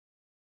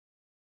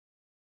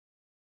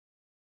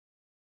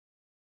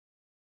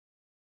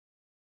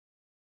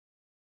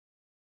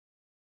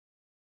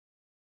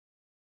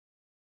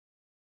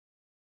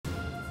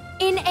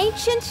In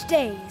ancient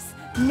days,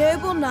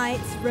 noble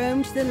knights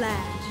roamed the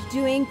land,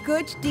 doing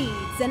good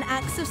deeds and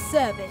acts of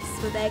service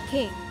for their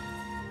king.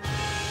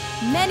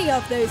 Many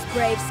of those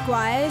brave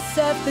squires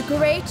served the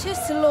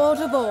greatest lord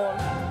of all,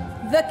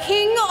 the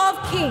King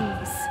of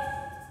Kings.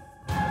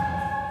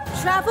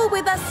 Travel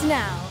with us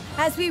now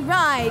as we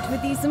ride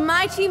with these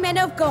mighty men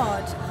of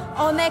God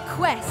on their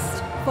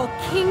quest for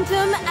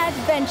kingdom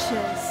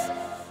adventures.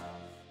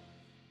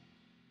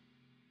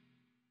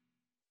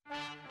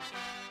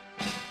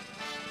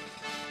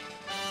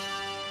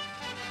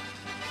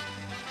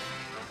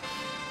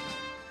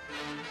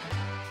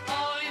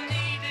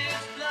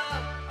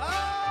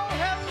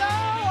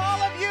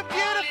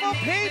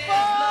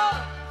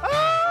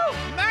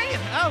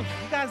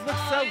 Look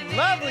so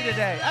lovely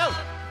today.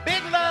 Oh,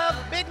 big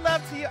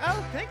love to you.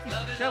 Oh, thank you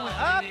for showing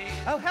up.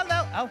 Oh,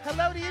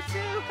 hello to you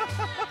too.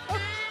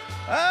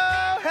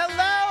 Oh,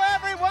 hello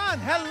everyone.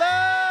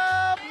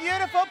 Hello,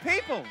 beautiful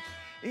people.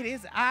 It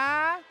is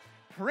I,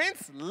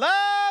 Prince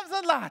Loves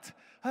a Lot.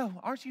 Oh,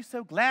 aren't you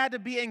so glad to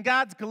be in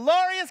God's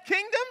glorious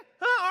kingdom?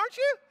 Huh, aren't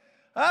you?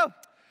 Oh,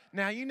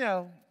 now you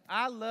know,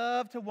 I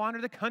love to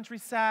wander the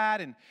countryside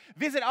and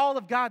visit all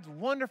of God's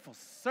wonderful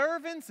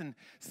servants and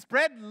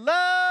spread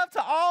love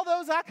to all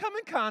those I come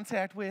in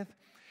contact with.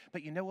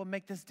 But you know what will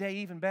make this day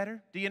even better?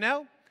 Do you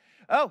know?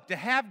 Oh, to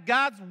have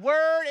God's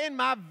word in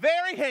my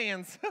very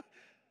hands.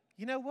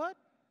 You know what?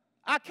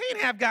 I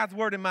can't have God's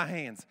word in my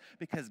hands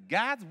because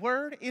God's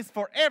word is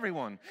for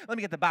everyone. Let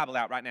me get the Bible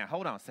out right now.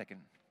 Hold on a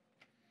second.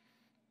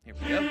 Here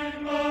we go.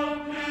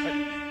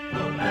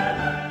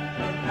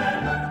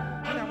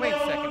 Wait a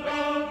second.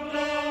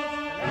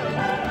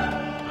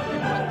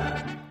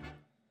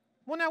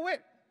 Well, now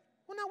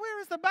where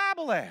is the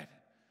Bible at?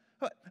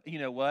 You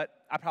know what?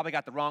 I probably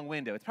got the wrong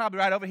window. It's probably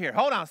right over here.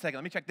 Hold on a second.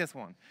 Let me check this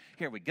one.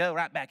 Here we go,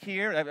 right back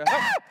here.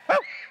 Oh.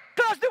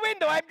 Close the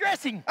window. I'm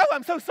dressing. Oh,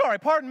 I'm so sorry.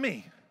 Pardon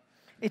me.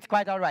 It's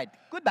quite all right.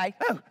 Goodbye.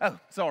 Oh,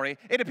 sorry.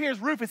 It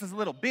appears Rufus is a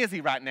little busy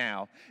right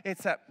now.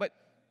 It's, but...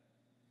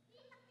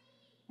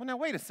 Well, now,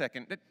 wait a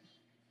second. That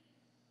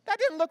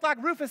didn't look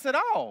like Rufus at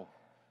all.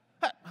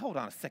 Hold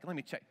on a second. Let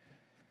me check.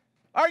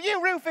 Are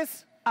you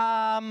Rufus?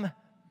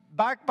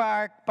 Bark,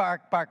 bark,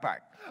 bark, bark,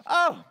 bark.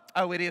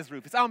 Oh, it is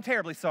Rufus. Oh, I'm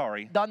terribly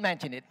sorry. Don't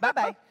mention it.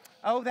 Bye-bye.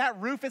 Oh, that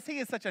Rufus, he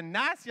is such a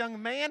nice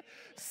young man,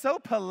 so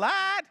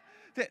polite.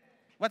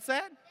 What's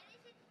that?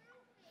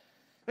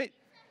 Wait.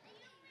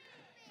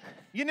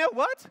 You know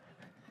what?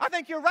 I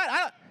think you're right.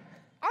 I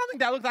don't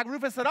think that looks like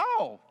Rufus at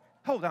all.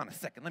 Hold on a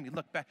second. Let me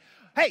look back.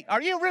 Hey,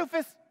 are you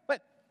Rufus? Well,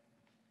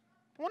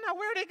 now,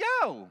 where'd he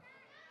go?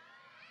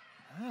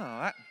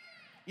 Oh,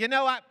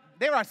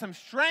 there are some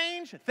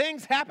strange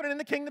things happening in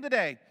the kingdom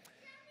today.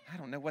 I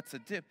don't know what to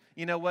do.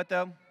 You know what,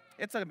 though?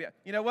 It's going to be,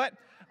 you know what?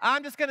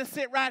 I'm just going to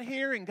sit right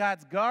here in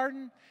God's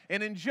garden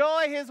and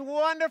enjoy his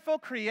wonderful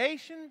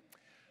creation.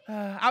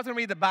 I was going to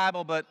read the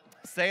Bible, but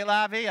c'est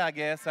la vie, I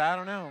guess. I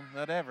don't know.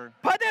 Whatever.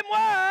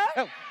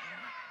 Pardon-moi.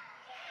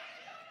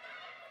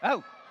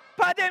 Oh.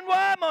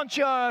 Pardon-moi,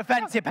 monsieur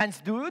fancy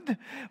pants dude.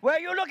 Were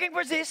you looking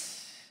for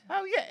this?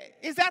 Oh, yeah.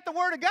 Is that the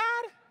Word of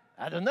God?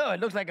 I don't know. It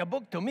looks like a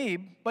book to me,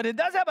 but it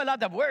does have a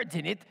lot of words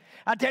in it.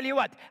 I'll tell you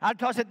what. I'll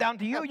toss it down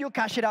to you. You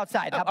cash it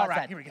outside. How about all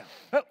right, that? Here we go.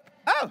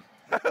 Oh,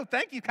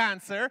 thank you, kind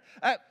sir.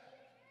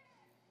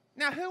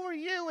 Now, who are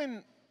you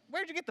and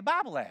where'd you get the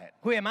Bible at?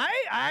 Who am I?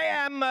 I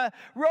am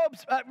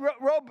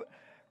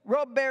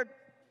Robert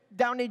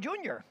Downey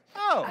Jr.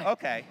 Oh,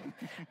 okay.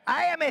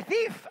 I am a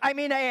thief. I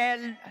mean,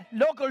 a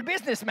local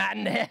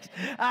businessman.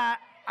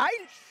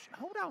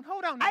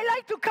 Hold on. I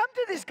like to come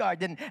to this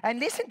garden and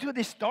listen to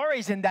the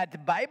stories in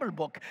that Bible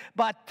book.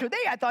 But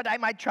today I thought I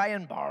might try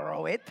and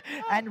borrow it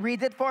and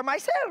read it for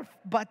myself.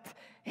 But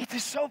it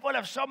is so full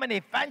of so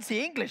many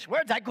fancy English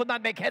words, I could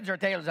not make heads or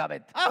tails of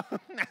it. Oh,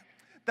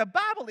 the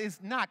Bible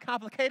is not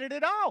complicated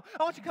at all.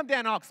 I want you to come down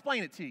and I'll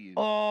explain it to you.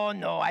 Oh,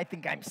 no, I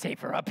think I'm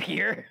safer up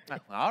here.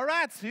 All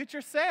right, suit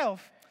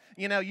yourself.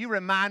 You know, you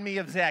remind me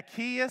of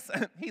Zacchaeus.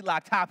 He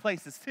liked high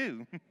places,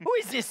 too. Who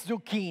is this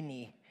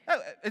zucchini? Oh,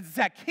 it's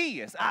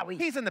Zacchaeus. Oui.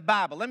 He's in the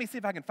Bible. Let me see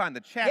if I can find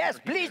the chapter. Yes,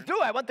 please do.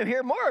 I want to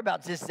hear more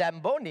about this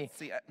Zamboni.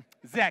 See,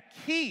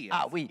 Zacchaeus.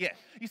 Oui. Yeah.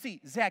 You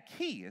see,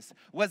 Zacchaeus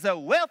was a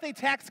wealthy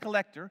tax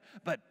collector,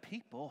 but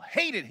people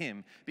hated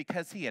him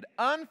because he had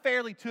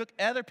unfairly took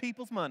other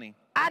people's money.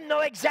 I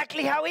know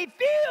exactly how he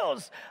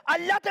feels. A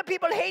lot of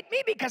people hate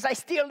me because I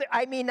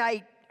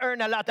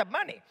earn a lot of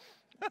money.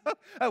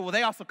 Oh, well,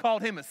 they also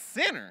called him a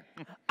sinner.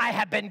 I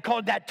have been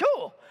called that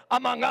too,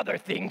 among other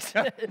things.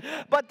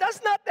 But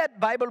does not that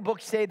Bible book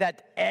say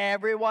that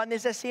everyone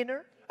is a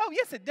sinner? Oh,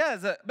 yes, it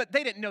does. But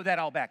they didn't know that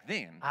all back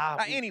then.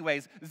 Oui.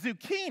 Anyways,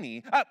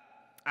 Zacchaeus,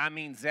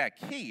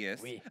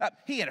 Oui.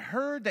 He had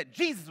heard that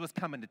Jesus was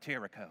coming to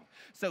Jericho.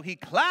 So he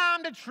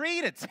climbed a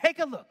tree to take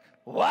a look.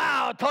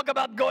 Wow, talk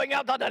about going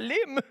out on a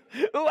limb.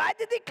 Why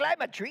did he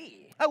climb a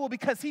tree? Oh, well,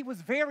 because he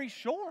was very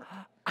short.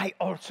 I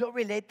also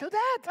relate to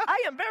that.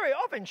 I am very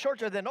often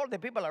shorter than all the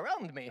people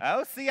around me.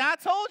 Oh, see, I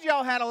told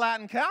y'all had a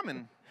lot in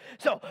common.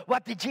 So,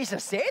 what did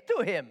Jesus say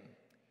to him?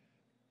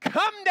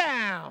 Come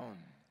down.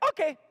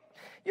 Okay.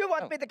 You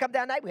want me to come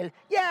down? I will.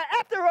 Yeah,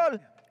 after all,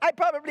 I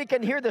probably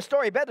can hear the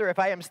story better if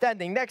I am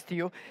standing next to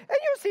you. And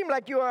you seem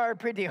like you are a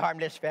pretty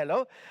harmless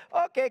fellow.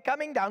 Okay,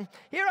 coming down.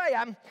 Here I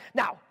am.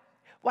 Now,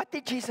 what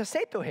did Jesus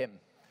say to him?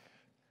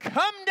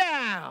 Come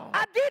down.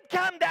 I did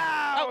come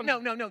down. Oh,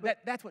 no.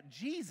 That's what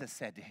Jesus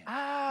said to him.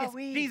 Ah, Yes,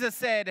 oui. Jesus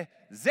said,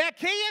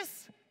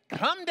 Zacchaeus,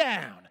 come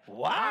down.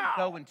 Wow.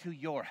 I'm going to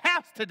your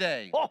house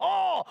today.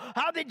 Oh,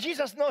 how did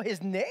Jesus know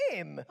his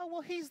name? Oh,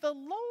 well, he's the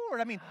Lord.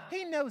 I mean,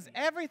 he knows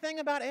everything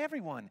about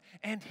everyone,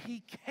 and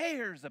he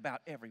cares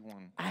about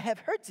everyone. I have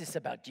heard this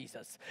about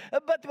Jesus.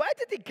 But why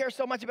did he care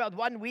so much about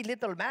one wee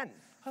little man?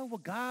 Oh, well,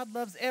 God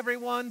loves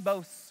everyone,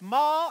 both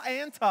small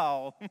and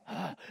tall.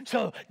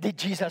 So, did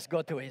Jesus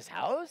go to his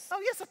house?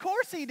 Oh, yes, of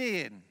course he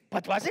did.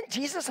 But wasn't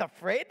Jesus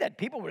afraid that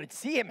people would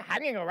see him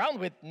hanging around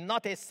with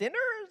naughty sinners?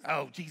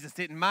 Oh, Jesus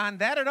didn't mind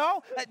that at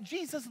all.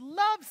 Jesus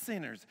loves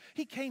sinners.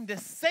 He came to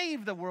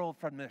save the world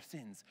from their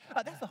sins.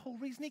 That's the whole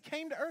reason he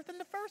came to earth in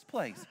the first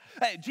place.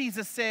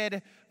 Jesus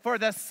said, for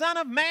the Son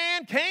of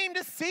Man came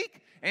to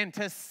seek and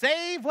to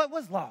save what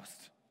was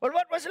lost. Well,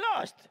 what was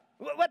lost?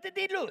 What did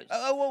he lose?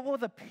 Well,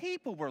 the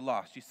people were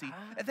lost, you see.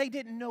 They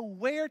didn't know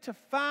where to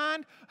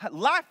find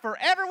life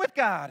forever with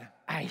God.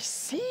 I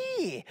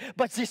see.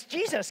 But this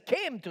Jesus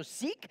came to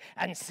seek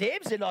and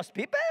save the lost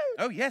people?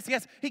 Oh, yes.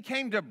 He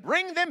came to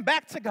bring them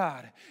back to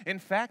God. In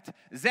fact,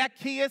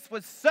 Zacchaeus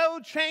was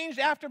so changed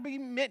after he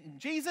met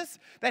Jesus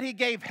that he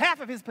gave half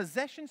of his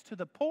possessions to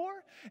the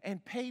poor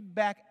and paid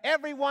back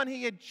everyone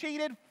he had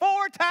cheated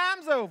 4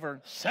 times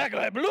over.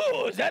 Sacre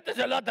bleu, that is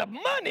a lot of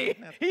money.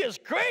 He is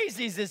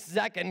crazy, this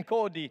Zac and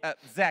Cody.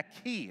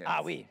 Zacchaeus.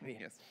 Ah, oui.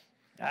 Yes.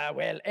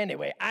 Well,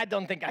 anyway, I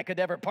don't think I could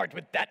ever part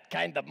with that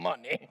kind of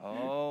money.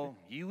 Oh,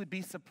 you would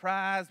be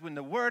surprised when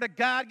the Word of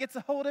God gets a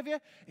hold of you.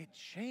 It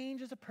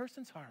changes a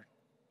person's heart.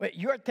 Wait,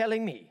 you're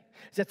telling me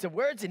that the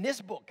words in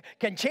this book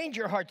can change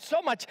your heart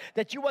so much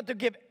that you want to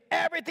give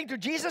everything to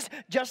Jesus,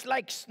 just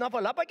like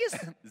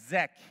Snuffleupagus?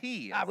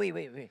 Zacchaeus. Ah,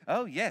 oui.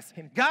 Oh, yes.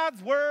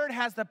 God's Word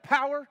has the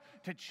power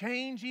to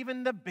change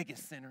even the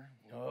biggest sinner.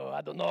 Oh,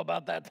 I don't know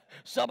about that.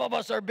 Some of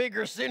us are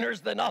bigger sinners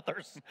than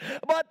others.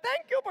 But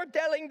thank you for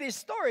telling this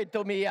story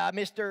to me,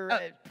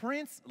 Mr.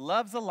 Prince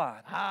loves a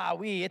lot. Ah,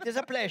 oui, it is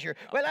a pleasure.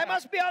 Well, I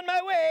must be on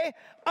my way.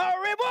 Au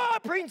revoir,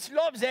 Prince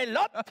loves a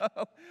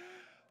lot.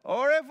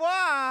 Au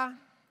revoir,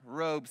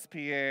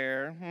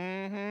 Robespierre.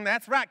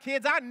 That's right,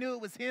 kids. I knew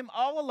it was him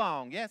all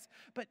along, yes.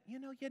 But, you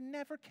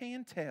never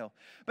can tell.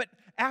 But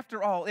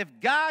after all, if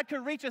God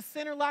could reach a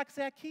sinner like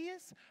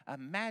Zacchaeus,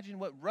 imagine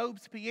what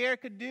Robespierre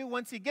could do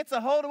once he gets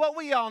a hold of what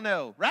we all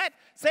know, right?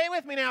 Say it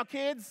with me now,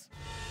 kids.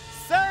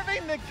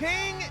 Serving the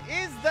king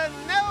is the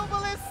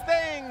noblest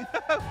thing.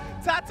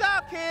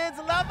 Ta-ta, kids.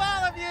 Love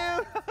all of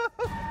you.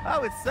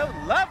 Oh, it's so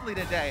lovely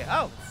today.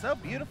 Oh, so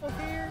beautiful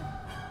here.